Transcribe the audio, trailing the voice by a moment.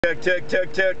Check, check,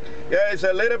 check, check. Yeah, it's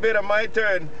a little bit of my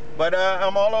turn, but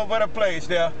I'm all over the place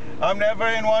there. I'm never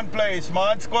in one place.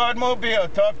 ModSquad Mobile,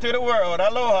 talk to the world.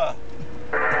 Aloha. Oh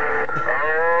man,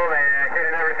 I should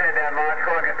have never said that.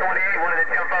 ModSquad at 28 wanted to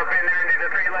jump up in there and do the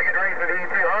three-legged race with you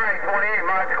too. All right, 28,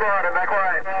 ModSquad, I'm back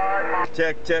quiet.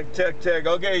 Check, check, check, check.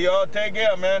 Okay, y'all take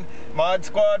care, man.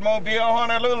 ModSquad Mobile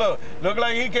Honolulu. Look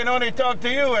like he can only talk to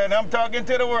you, and I'm talking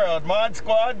to the world.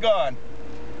 ModSquad gone.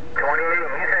 28, you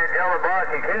said tell the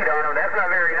boss you keyed on him. That's not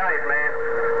very nice, man.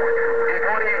 Hey,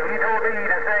 28, you told me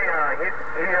to say, you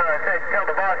said tell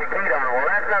the boss you keyed on him. Well,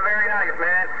 that's not very nice,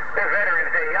 man. This Veterans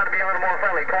Day, you got to be a little more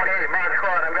friendly. 28,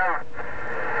 ModSquad, I'm gone.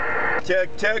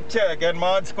 Check, check, check. And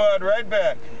ModSquad right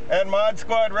back. And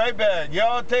ModSquad right back.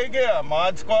 Y'all take care.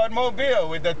 ModSquad Mobile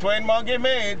with the twin monkey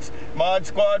maids.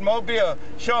 ModSquad Mobile.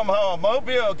 Show them how a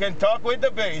mobile can talk with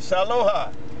the bass.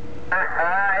 Aloha. Hey, 28,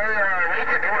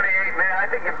 man. I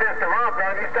think you pissed him off,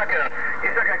 man. You stuck a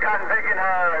cotton picking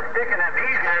stick in that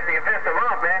bee's nest and you pissed him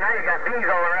off, man. Now you got bees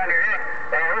all around your neck.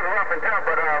 And it was rough and tough,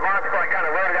 but ModSquad kind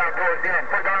of rode it out towards the end.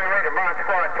 Put it on your way to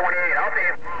ModSquad 28. I'll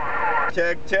see you.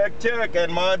 Check, check, check.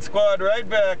 And ModSquad right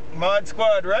back.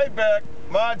 ModSquad right back.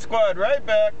 ModSquad right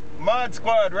back.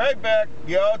 ModSquad right back.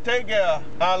 Y'all take care.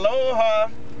 Aloha.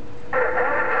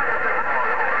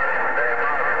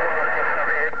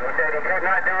 Could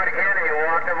not do it again, and you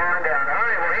walked him on down. All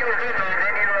right, well, he was in there,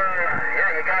 then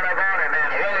you got up on it, man.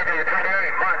 Really do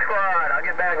 28, ModSquad. I'll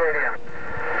get back with you.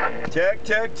 Check,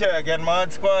 check, check. And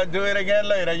ModSquad do it again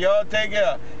later. Y'all take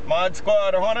care.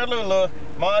 ModSquad Honolulu.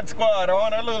 ModSquad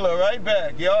Honolulu right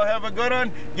back. Y'all have a good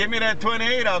one. Give me that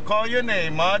 28. I'll call your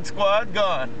name. ModSquad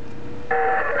gone. All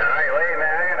right, wait,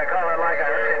 man. I got to call it like I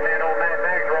heard it, man. Old Matt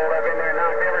Max rolled up in there and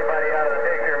knocked everybody out of the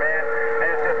picture, man.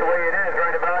 That's just the way it is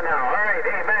right about now. All right,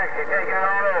 hey, Max, you're taking it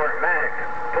all over. Max,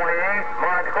 28,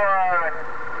 ModSquad.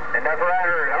 And that's what I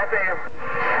heard. I'll see him.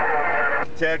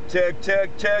 Check, check, check,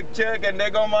 check, check. And they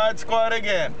go ModSquad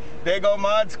again. They go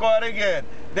ModSquad again.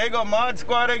 They go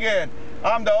ModSquad again.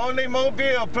 I'm the only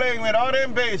mobile playing with all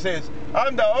them bases.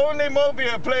 I'm the only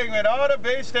mobile playing with all the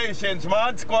base stations.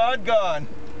 ModSquad gone.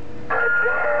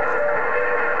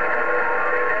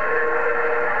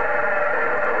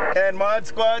 And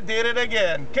ModSquad did it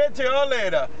again. Catch you all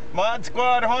later.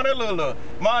 ModSquad Honolulu.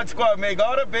 ModSquad make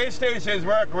all the base stations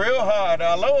work real hard.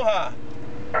 Aloha.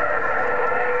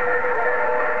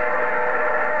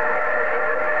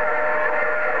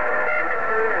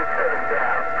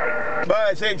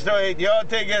 Bye, 628. Y'all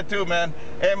take care too, man.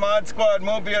 Hey, ModSquad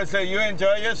Mobile say you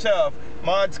enjoy yourself.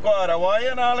 ModSquad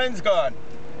Hawaiian Islands gone.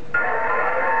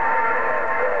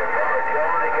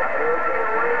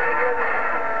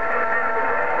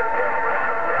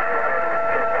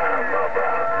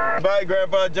 Bye,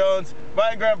 Grandpa Jones.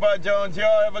 Bye, Grandpa Jones.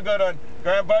 Y'all have a good one.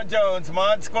 Grandpa Jones,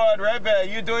 ModSquad right back.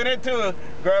 You doing it too.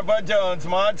 Grandpa Jones,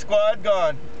 ModSquad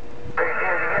gone.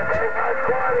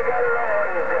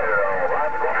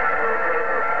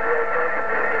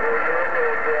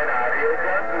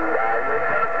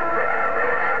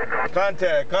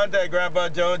 Contact Grandpa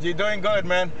Jones. You're doing good,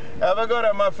 man. Have a good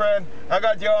one, my friend. I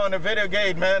got you on the video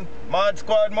gate, man.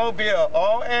 ModSquad Mobile,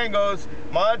 all angles.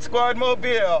 ModSquad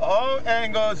Mobile, all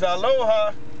angles.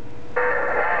 Aloha.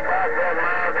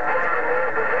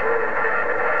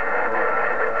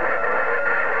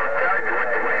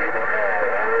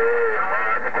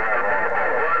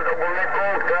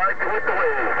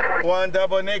 One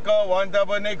double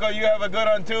nickel. You have a good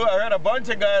one too. I heard a bunch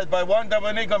of guys, but one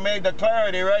double nickel made the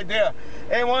clarity right there.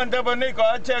 Hey, one double nickel,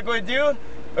 I'll check with you.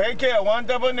 Take care, one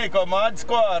double nickel,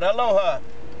 ModSquad. Aloha.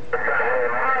 Hey,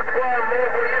 ModSquad,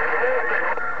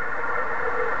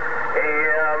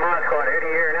 who do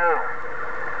you hear now?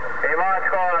 Hey,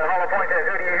 ModSquad,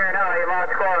 HollowPtCA, who do you hear now? Hey,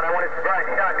 ModSquad, I want to drive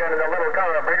shotgun in the little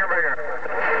car, bigger.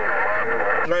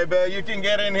 Right, Bill, you can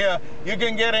get in here. You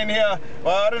can get in here.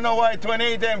 Well, I don't know why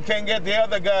 28 of them can't get the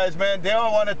other guys, man. They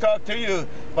all want to talk to you.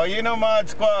 But you know,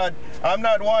 ModSquad, I'm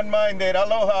not one-minded.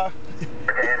 Aloha. 10-14,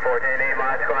 hey,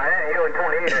 ModSquad. Hey, you and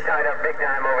 28 are tied up big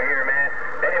time over here, man.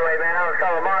 Anyway, man, I was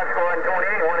calling ModSquad and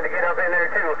 28 wanted to get up in there,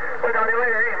 too. Look on you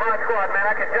later. Hey, ModSquad, man,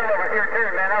 I could tell it was your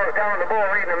turn, man. I was telling the bull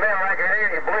reading the mail right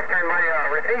here. You blistering my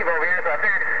receive over here, so I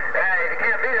figured, if you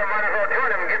can't beat him, might as well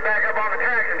join him and get back up on the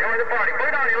tracks and join the party.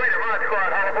 Put it on you later, ModSquad.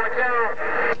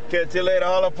 HollowPtCA. Catch you later,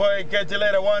 HollowPtCA. Catch you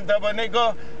later, one double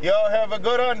nickel. Y'all have a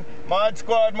good one.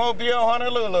 ModSquad Mobile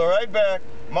Honolulu, right back.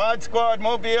 ModSquad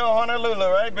Mobile Honolulu,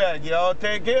 right back. Y'all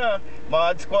take care.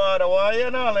 ModSquad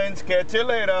Hawaiian Islands. Catch you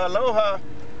later. Aloha.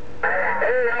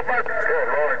 Hey, how about good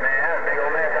Lord, man? That was a big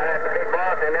old mess. I had the big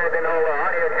boss in there. Then old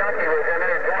audio junkie was in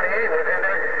there. 28 was in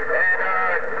there. And,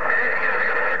 man, he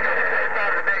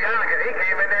got a big eye because he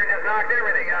came in there and just knocked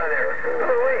everything out of there.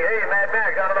 Ooh-wee.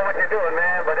 doing,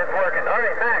 man, but it's working. All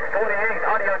right, Max, 28,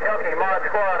 Audio Junkie, Mod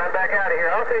Squad. I'm back out of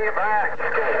here. I'll see you back.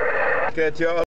 Catch y'all.